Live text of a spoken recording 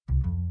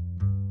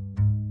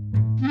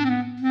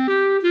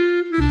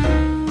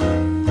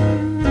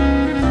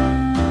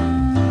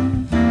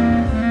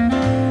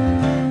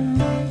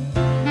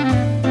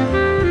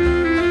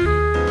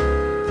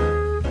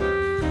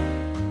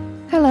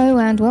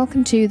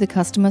Welcome to the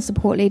Customer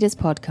Support Leaders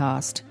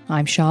Podcast.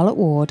 I'm Charlotte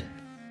Ward.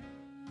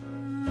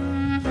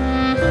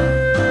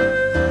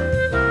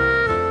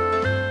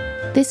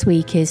 This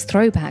week is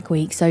Throwback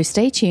Week, so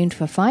stay tuned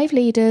for 5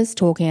 leaders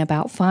talking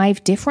about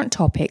 5 different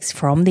topics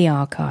from the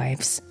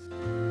archives.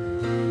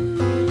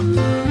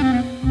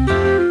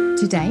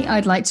 Today,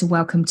 I'd like to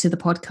welcome to the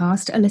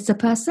podcast Alyssa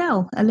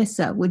Purcell.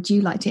 Alyssa, would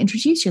you like to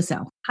introduce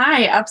yourself?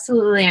 Hi,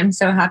 absolutely. I'm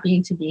so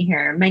happy to be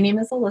here. My name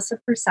is Alyssa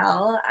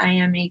Purcell. I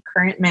am a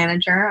current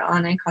manager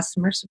on a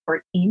customer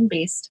support team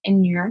based in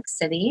New York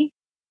City.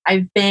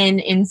 I've been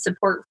in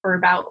support for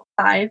about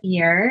 5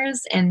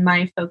 years, and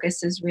my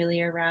focus is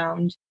really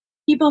around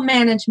people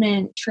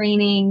management,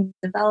 training,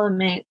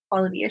 development,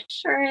 quality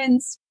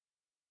assurance,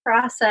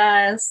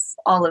 process,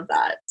 all of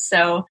that.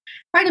 So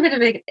quite a bit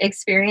of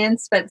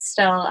experience, but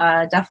still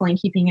definitely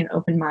keeping an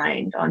open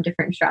mind on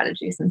different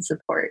strategies and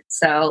support.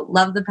 So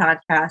love the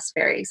podcast.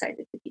 Very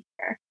excited to be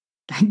here.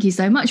 Thank you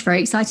so much.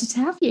 Very excited to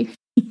have you.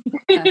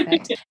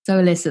 Perfect.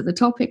 So Alyssa, the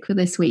topic for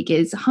this week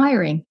is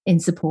hiring in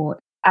support.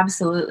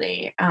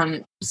 Absolutely.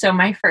 So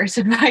my first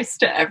advice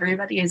to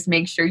everybody is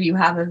make sure you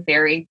have a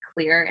very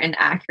clear and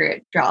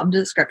accurate job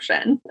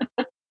description.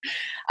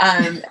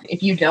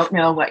 If you don't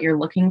know what you're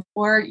looking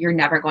for, you're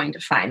never going to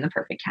find the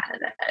perfect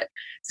candidate.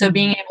 So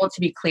being able to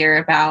be clear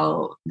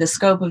about the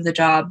scope of the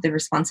job, the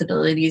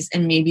responsibilities,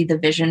 and maybe the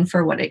vision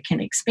for what it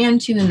can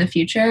expand to in the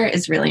future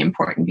is really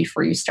important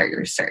before you start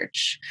your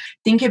search.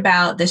 Think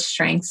about the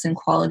strengths and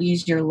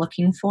qualities you're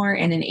looking for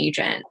in an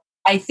agent.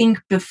 I think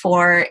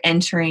before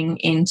entering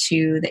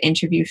into the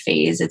interview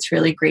phase, it's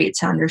really great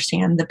to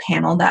understand the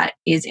panel that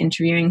is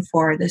interviewing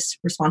for this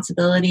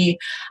responsibility.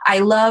 I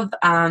love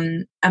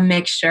a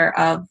mixture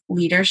of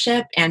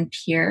leadership and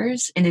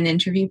peers in an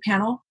interview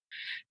panel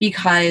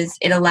because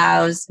it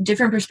allows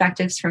different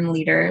perspectives from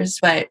leaders,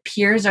 but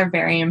peers are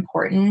very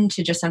important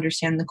to just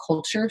understand the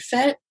culture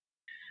fit.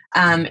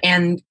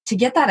 And to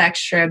get that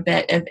extra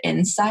bit of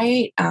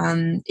insight,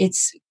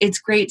 it's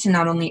great to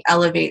not only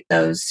elevate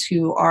those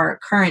who are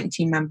current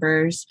team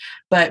members,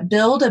 but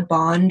build a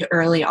bond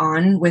early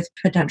on with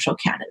potential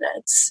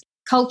candidates.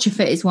 Culture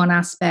fit is one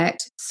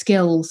aspect.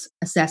 Skills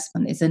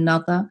assessment is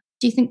another.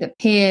 Do you think that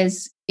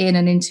peers in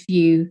an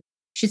interview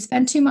should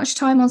spend too much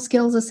time on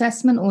skills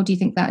assessment, or do you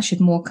think that should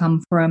more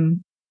come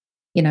from,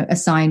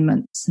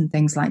 assignments and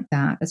things like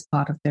that as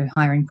part of the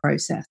hiring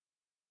process?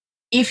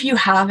 If you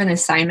have an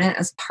assignment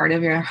as part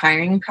of your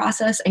hiring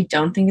process, I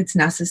don't think it's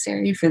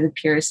necessary for the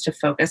peers to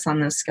focus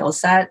on the skill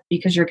set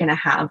because you're going to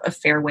have a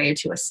fair way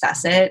to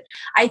assess it.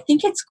 I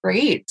think it's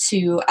great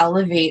to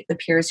elevate the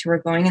peers who are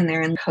going in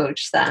there and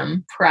coach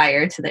them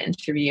prior to the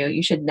interview.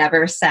 You should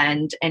never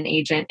send an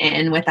agent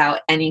in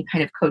without any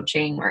kind of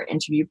coaching or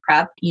interview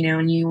prep,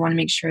 and you want to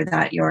make sure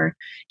that you're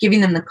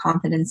giving them the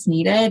confidence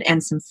needed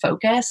and some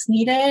focus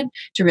needed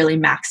to really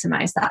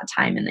maximize that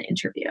time in the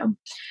interview.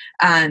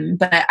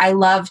 But I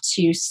love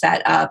to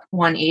set up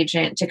one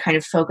agent to kind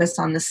of focus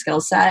on the skill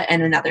set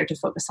and another to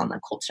focus on the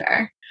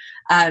culture.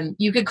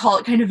 You could call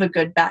it kind of a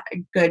good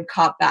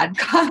cop, bad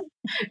cop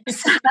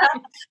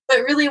setup, but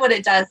really what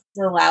it does is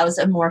it allows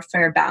a more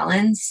fair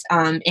balance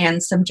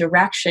and some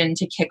direction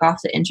to kick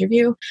off the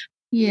interview.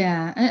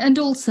 Yeah, and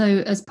also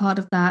as part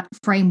of that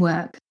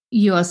framework,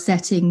 you are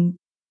setting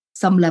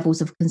some levels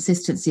of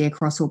consistency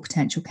across all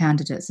potential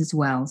candidates as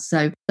well.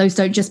 So those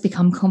don't just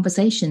become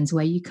conversations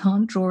where you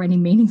can't draw any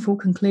meaningful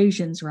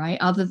conclusions, right?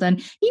 Other than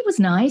he was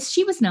nice,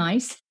 she was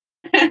nice.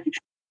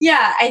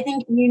 Yeah, I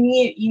think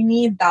you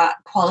need that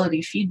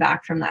quality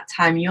feedback from that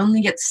time. You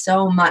only get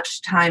so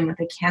much time with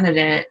a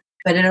candidate,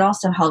 but it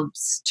also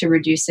helps to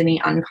reduce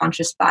any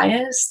unconscious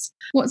bias.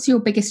 What's your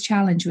biggest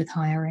challenge with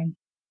hiring?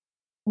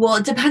 Well,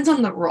 it depends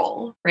on the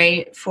role,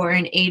 right? For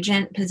an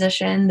agent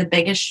position, the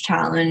biggest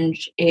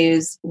challenge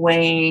is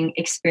weighing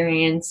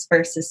experience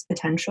versus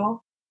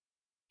potential.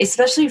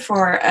 Especially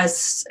for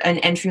an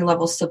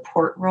entry-level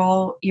support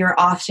role, you're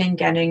often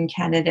getting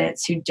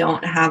candidates who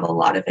don't have a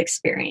lot of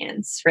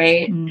experience,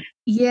 right?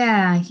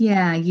 Yeah.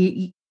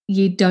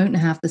 You don't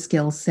have the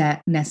skill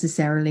set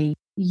necessarily,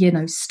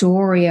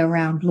 story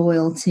around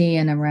loyalty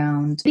and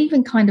around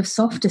even kind of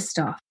softer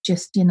stuff,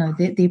 just,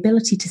 the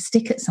ability to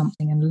stick at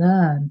something and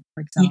learn,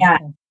 for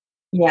example.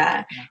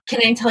 Yeah.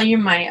 Can I tell you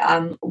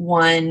my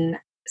one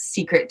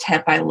secret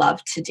tip I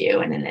love to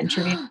do in an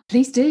interview?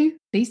 Please do.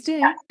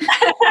 Yeah.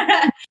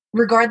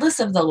 Regardless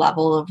of the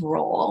level of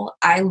role,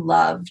 I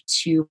love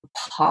to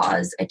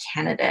pause a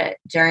candidate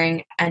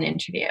during an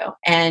interview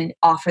and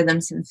offer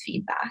them some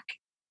feedback.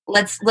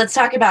 Let's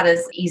talk about an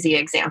easy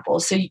example.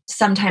 So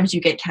sometimes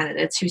you get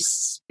candidates who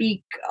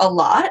speak a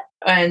lot,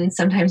 and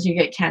sometimes you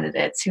get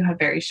candidates who have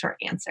very short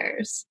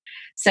answers.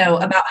 So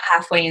about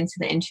halfway into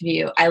the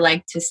interview, I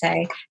like to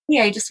say,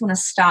 hey, I just want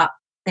to stop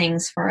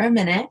things for a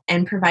minute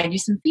and provide you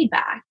some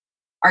feedback.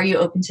 Are you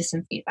open to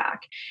some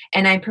feedback?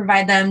 And I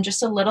provide them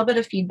just a little bit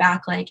of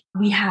feedback, like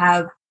we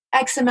have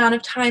X amount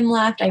of time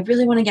left. I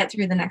really want to get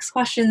through the next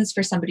questions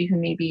for somebody who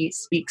maybe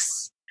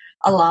speaks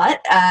a lot.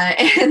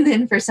 And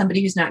then for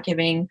somebody who's not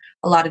giving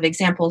a lot of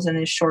examples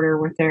and is shorter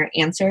with their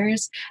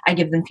answers, I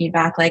give them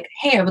feedback like,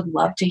 hey, I would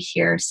love to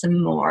hear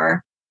some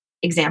more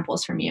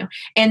examples from you.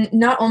 And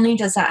not only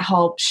does that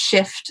help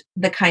shift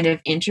the kind of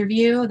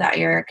interview that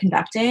you're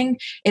conducting,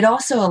 it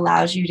also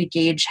allows you to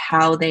gauge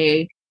how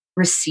they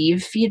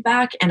receive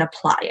feedback and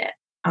apply it.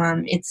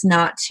 It's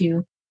not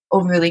to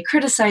overly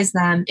criticize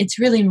them. It's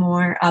really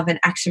more of an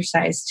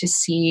exercise to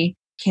see,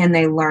 can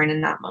they learn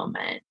in that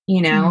moment,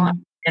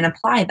 and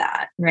apply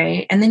that,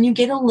 right? And then you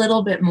get a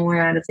little bit more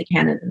out of the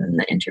candidate in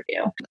the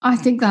interview. I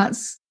think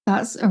that's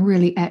a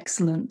really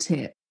excellent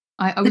tip.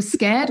 I was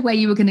scared where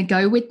you were going to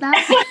go with that.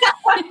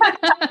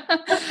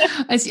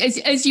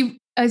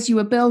 as you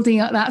were building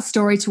up that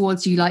story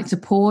towards, you like to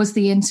pause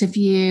the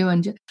interview,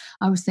 and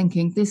I was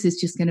thinking, this is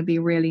just going to be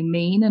really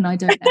mean, and I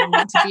don't ever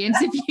want to be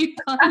interviewed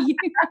by you.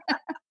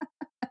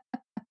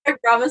 I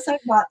promise I'm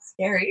not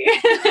scary.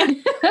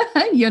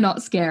 You're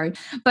not scary.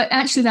 But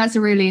actually, that's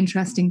a really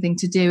interesting thing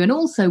to do. And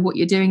also what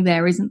you're doing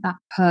there isn't that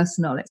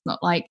personal. It's not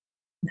like,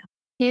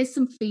 here's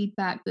some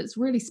feedback that's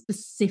really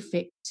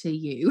specific to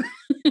you.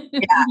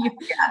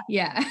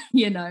 Yeah,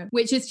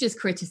 which is just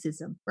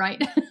criticism,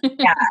 right?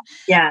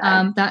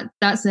 Yeah.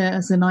 That's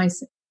a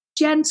nice,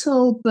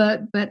 gentle,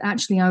 but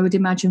actually I would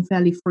imagine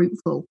fairly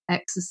fruitful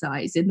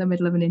exercise in the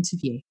middle of an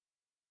interview.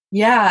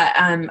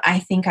 Yeah, I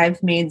think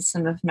I've made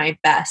some of my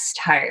best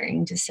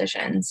hiring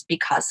decisions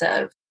because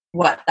of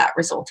what that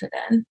resulted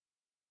in,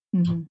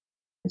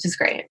 which is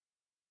great.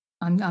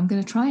 I'm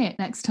going to try it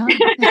next time.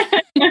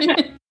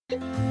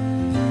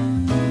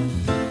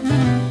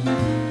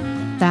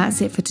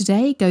 That's it for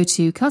today. Go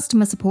to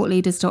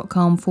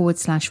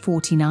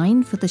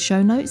customersupportleaders.com/49 for the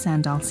show notes,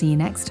 and I'll see you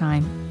next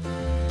time.